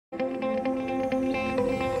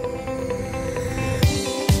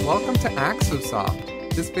Welcome to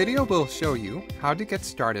Axosoft. This video will show you how to get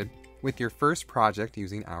started with your first project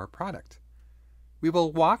using our product. We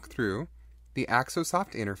will walk through the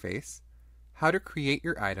Axosoft interface, how to create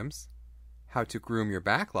your items, how to groom your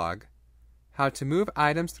backlog, how to move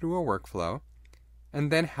items through a workflow,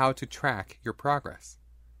 and then how to track your progress.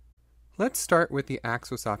 Let's start with the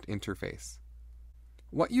Axosoft interface.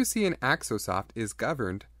 What you see in Axosoft is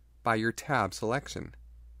governed by your tab selection.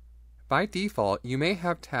 By default, you may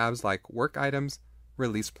have tabs like Work Items,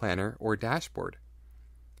 Release Planner, or Dashboard.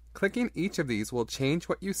 Clicking each of these will change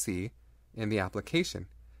what you see in the application,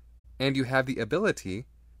 and you have the ability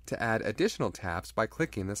to add additional tabs by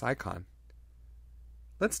clicking this icon.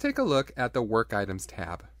 Let's take a look at the Work Items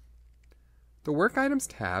tab. The Work Items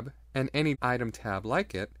tab, and any item tab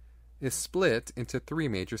like it, is split into three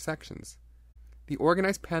major sections: the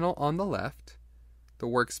Organize panel on the left, the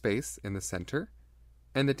Workspace in the center,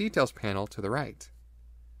 and the Details panel to the right.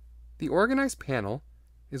 The Organize panel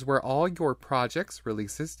is where all your projects,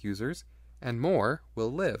 releases, users, and more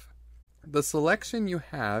will live. The selection you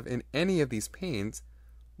have in any of these panes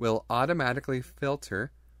will automatically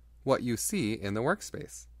filter what you see in the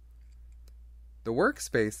workspace. The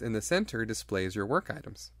Workspace in the center displays your work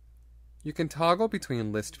items. You can toggle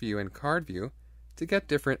between List View and Card View to get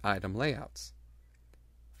different item layouts.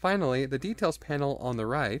 Finally, the Details panel on the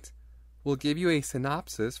right will give you a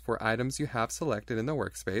synopsis for items you have selected in the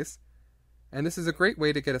workspace, and this is a great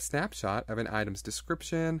way to get a snapshot of an item's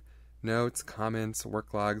description, notes, comments,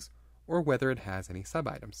 work logs, or whether it has any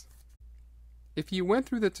sub-items. If you went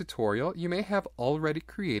through the tutorial, you may have already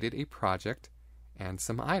created a project and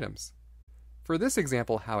some items. For this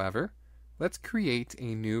example, however, let's create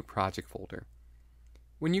a new project folder.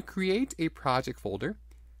 When you create a project folder,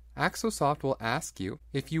 Axosoft will ask you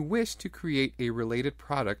if you wish to create a related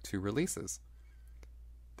product to releases.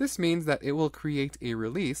 This means that it will create a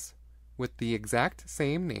release with the exact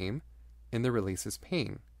same name in the Releases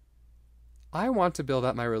pane. I want to build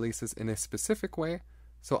out my releases in a specific way,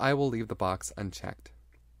 so I will leave the box unchecked.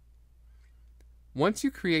 Once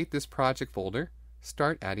you create this project folder,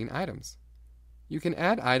 start adding items. You can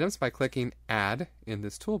add items by clicking Add in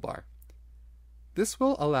this toolbar. This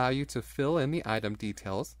will allow you to fill in the item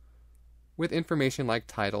details with information like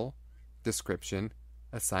title, description,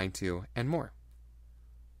 assigned to, and more.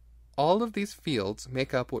 All of these fields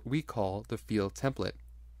make up what we call the field template.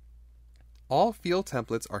 All field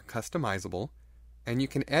templates are customizable, and you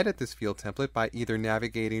can edit this field template by either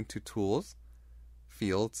navigating to Tools,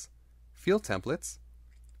 Fields, Field Templates,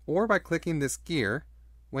 or by clicking this gear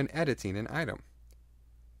when editing an item.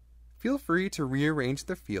 Feel free to rearrange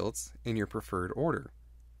the fields in your preferred order.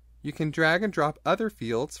 You can drag and drop other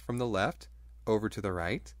fields from the left over to the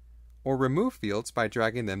right, or remove fields by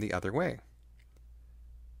dragging them the other way.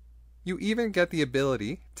 You even get the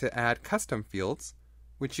ability to add custom fields,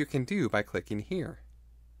 which you can do by clicking here.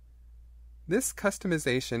 This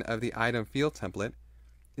customization of the item field template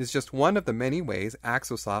is just one of the many ways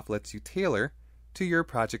Axosoft lets you tailor to your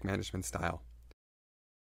project management style.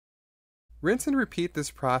 Rinse and repeat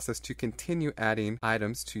this process to continue adding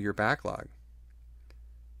items to your backlog.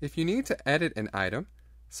 If you need to edit an item,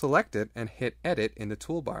 select it and hit Edit in the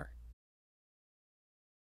toolbar.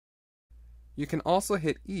 You can also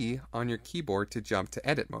hit E on your keyboard to jump to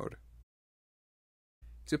edit mode.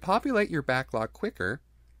 To populate your backlog quicker,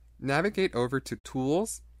 navigate over to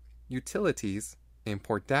Tools, Utilities,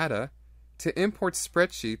 Import Data to import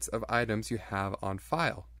spreadsheets of items you have on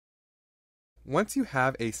file. Once you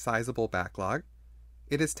have a sizable backlog,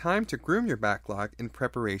 it is time to groom your backlog in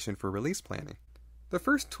preparation for release planning. The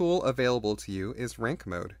first tool available to you is Rank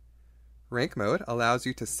Mode. Rank Mode allows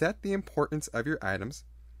you to set the importance of your items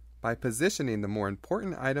by positioning the more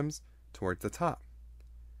important items towards the top.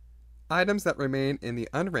 Items that remain in the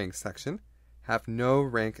unranked section have no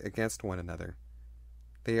rank against one another.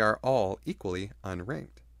 They are all equally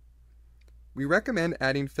unranked. We recommend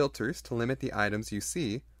adding filters to limit the items you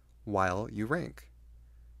see while you rank.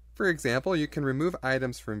 For example, you can remove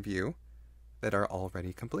items from view that are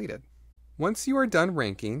already completed. Once you are done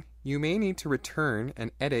ranking, you may need to return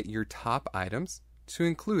and edit your top items to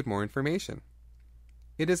include more information.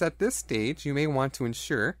 It is at this stage you may want to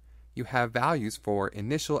ensure you have values for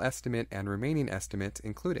initial estimate and remaining estimate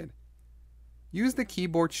included. Use the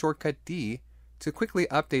keyboard shortcut D to quickly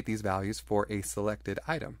update these values for a selected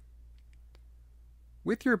item.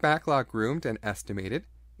 With your backlog groomed and estimated,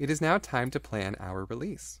 it is now time to plan our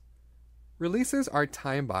release. Releases are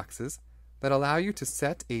time boxes that allow you to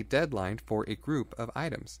set a deadline for a group of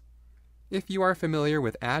items. If you are familiar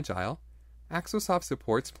with Agile, Axosoft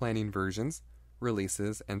supports planning versions,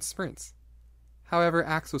 releases, and sprints. However,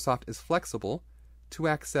 Axosoft is flexible to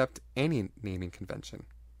accept any naming convention.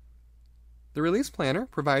 The Release Planner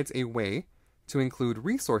provides a way to include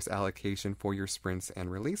resource allocation for your sprints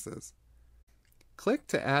and releases. Click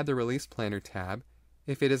to add the Release Planner tab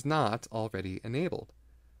if it is not already enabled.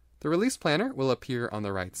 The Release Planner will appear on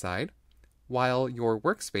the right side, while your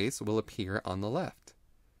workspace will appear on the left.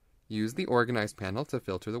 Use the Organize panel to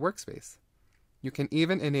filter the workspace. You can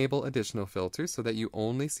even enable additional filters so that you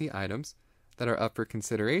only see items that are up for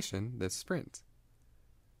consideration this sprint.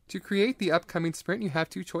 To create the upcoming sprint, you have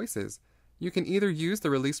two choices. You can either use the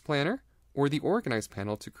Release Planner or the Organize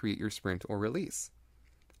panel to create your sprint or release.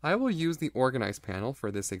 I will use the Organize panel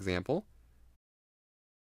for this example.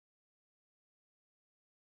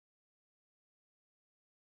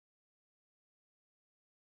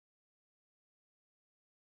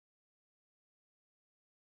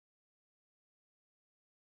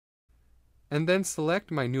 And then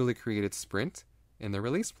select my newly created sprint in the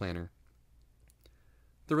Release Planner.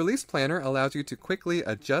 The Release Planner allows you to quickly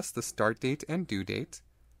adjust the start date and due date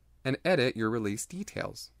and edit your release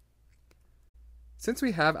details. Since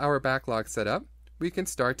we have our backlog set up, we can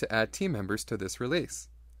start to add team members to this release.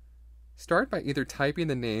 Start by either typing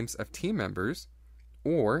the names of team members,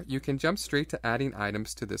 or you can jump straight to adding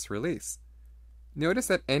items to this release. Notice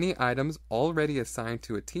that any items already assigned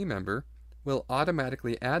to a team member will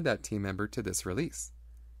automatically add that team member to this release.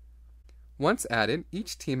 Once added,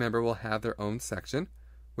 each team member will have their own section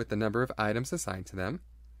with the number of items assigned to them,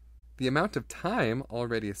 the amount of time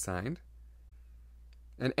already assigned,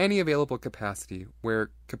 and any available capacity,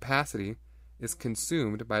 where capacity is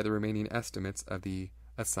consumed by the remaining estimates of the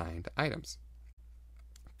assigned items.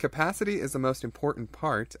 Capacity is the most important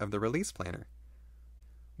part of the Release Planner.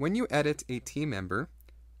 When you edit a team member,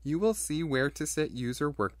 you will see where to set user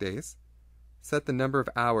workdays, set the number of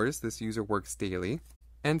hours this user works daily,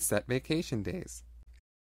 and set vacation days.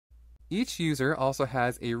 Each user also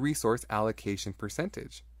has a resource allocation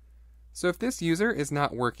percentage. So if this user is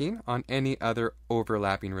not working on any other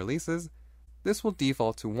overlapping releases, this will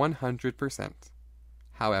default to 100%.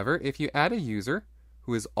 However, if you add a user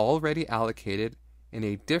who is already allocated in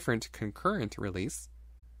a different concurrent release,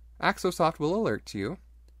 Axosoft will alert you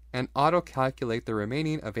and auto-calculate the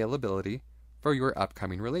remaining availability for your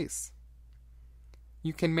upcoming release.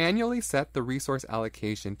 You can manually set the resource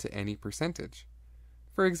allocation to any percentage.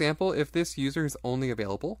 For example, if this user is only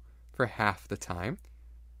available for half the time,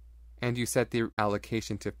 and you set the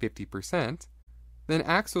allocation to 50%, then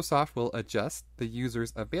Axosoft will adjust the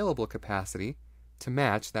user's available capacity to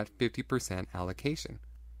match that 50% allocation.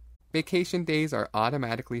 Vacation days are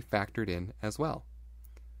automatically factored in as well.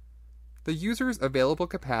 The user's available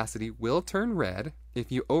capacity will turn red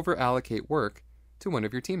if you over-allocate work to one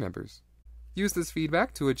of your team members. Use this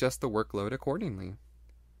feedback to adjust the workload accordingly.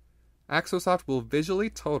 Axosoft will visually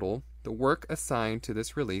total the work assigned to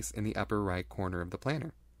this release in the upper right corner of the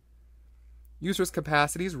planner. Users'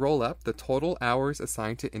 capacities roll up the total hours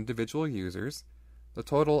assigned to individual users, the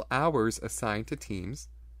total hours assigned to teams,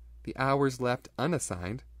 the hours left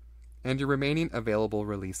unassigned, and your remaining available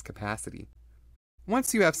release capacity.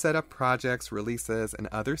 Once you have set up projects, releases, and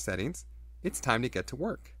other settings, it's time to get to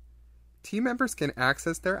work. Team members can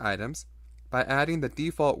access their items by adding the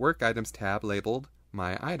default Work Items tab labeled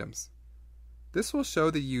My Items. This will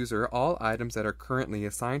show the user all items that are currently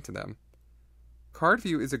assigned to them. Card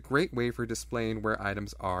View is a great way for displaying where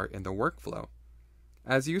items are in the workflow.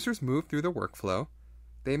 As users move through the workflow,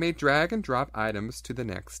 they may drag and drop items to the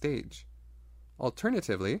next stage.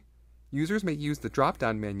 Alternatively, users may use the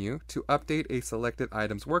drop-down menu to update a selected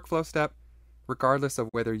item's workflow step, regardless of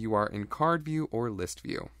whether you are in Card View or List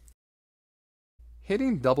View.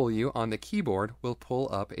 Hitting W on the keyboard will pull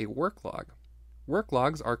up a work log. Work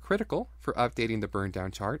logs are critical for updating the burn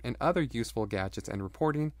down chart and other useful gadgets and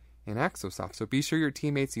reporting in Axosoft, so be sure your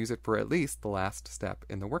teammates use it for at least the last step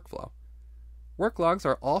in the workflow. Work logs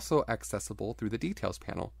are also accessible through the Details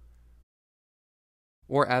panel,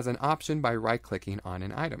 or as an option by right-clicking on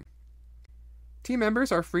an item. Team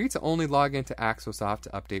members are free to only log into Axosoft to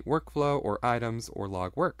update workflow or items or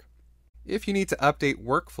log work. If you need to update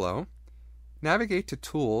workflow, navigate to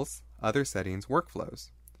Tools, Other Settings, Workflows.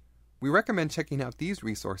 We recommend checking out these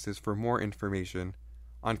resources for more information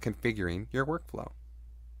on configuring your workflow.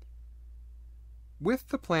 With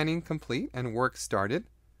the planning complete and work started,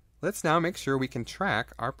 let's now make sure we can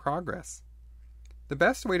track our progress. The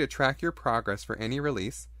best way to track your progress for any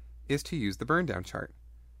release is to use the burn down chart.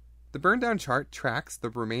 The burn down chart tracks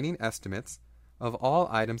the remaining estimates of all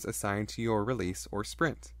items assigned to your release or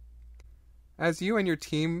sprint. As you and your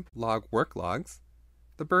team log work logs,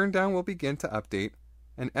 the burn down will begin to update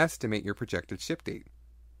and estimate your projected ship date.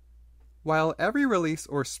 While every release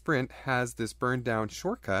or sprint has this burn down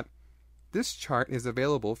shortcut, this chart is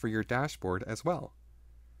available for your dashboard as well.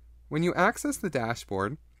 When you access the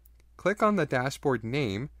dashboard, click on the dashboard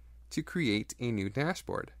name to create a new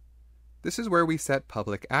dashboard. This is where we set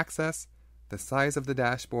public access, the size of the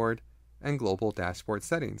dashboard, and global dashboard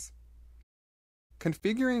settings.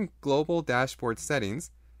 Configuring global dashboard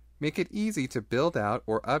settings make it easy to build out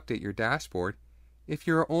or update your dashboard if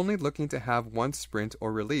you are only looking to have one sprint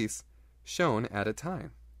or release shown at a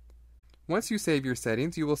time. Once you save your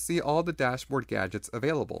settings, you will see all the dashboard gadgets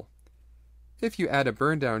available. If you add a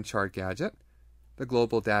burn down chart gadget, the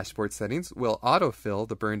global dashboard settings will autofill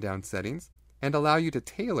the burn down settings and allow you to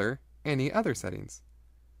tailor any other settings.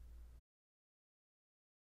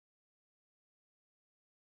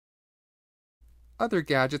 Other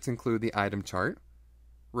gadgets include the item chart,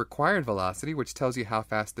 required velocity, which tells you how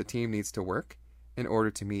fast the team needs to work in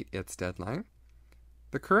order to meet its deadline,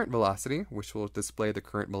 the current velocity, which will display the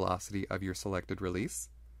current velocity of your selected release,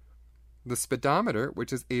 the speedometer,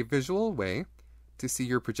 which is a visual way to see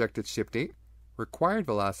your projected ship date, required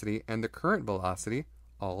velocity, and the current velocity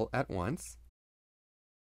all at once,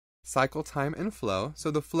 cycle time and flow,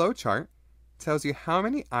 so the flow chart tells you how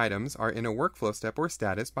many items are in a workflow step or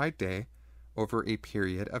status by day over a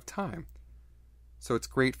period of time. So it's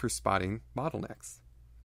great for spotting bottlenecks.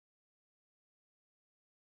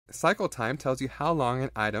 Cycle time tells you how long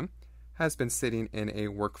an item has been sitting in a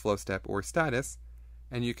workflow step or status,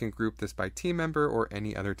 and you can group this by team member or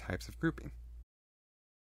any other types of grouping.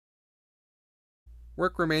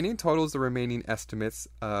 Work remaining totals the remaining estimates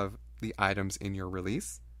of the items in your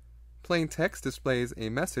release. Plain text displays a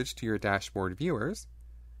message to your dashboard viewers,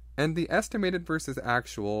 and the estimated versus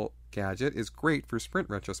actual gadget is great for sprint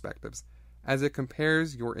retrospectives, as it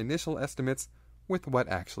compares your initial estimates with what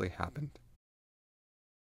actually happened.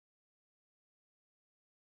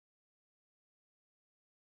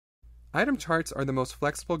 Item charts are the most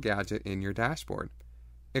flexible gadget in your dashboard.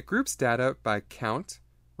 It groups data by count,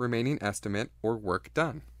 remaining estimate, or work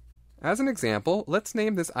done. As an example, let's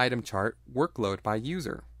name this item chart Workload by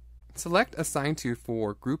User. Select Assign To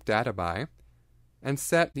for Group Data By, and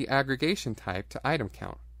set the aggregation type to Item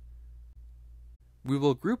Count. We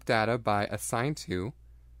will group data by Assign To,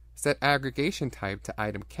 set aggregation type to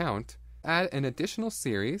Item Count, add an additional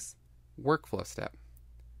series, Workflow Step,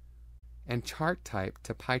 and chart type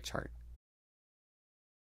to Pie Chart.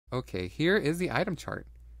 Okay, here is the item chart.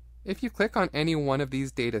 If you click on any one of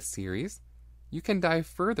these data series, you can dive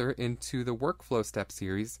further into the workflow step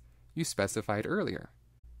series you specified earlier.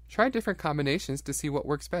 Try different combinations to see what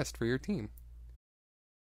works best for your team.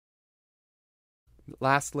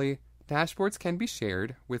 Lastly, dashboards can be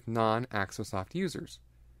shared with non-Axosoft users.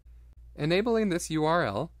 Enabling this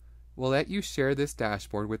URL will let you share this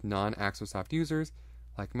dashboard with non-Axosoft users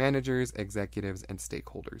like managers, executives, and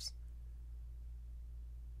stakeholders.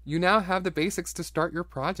 You now have the basics to start your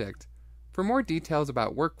project. For more details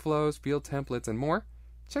about workflows, field templates, and more,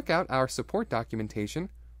 check out our support documentation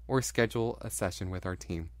or schedule a session with our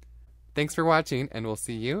team. Thanks for watching, and we'll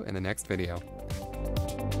see you in the next video.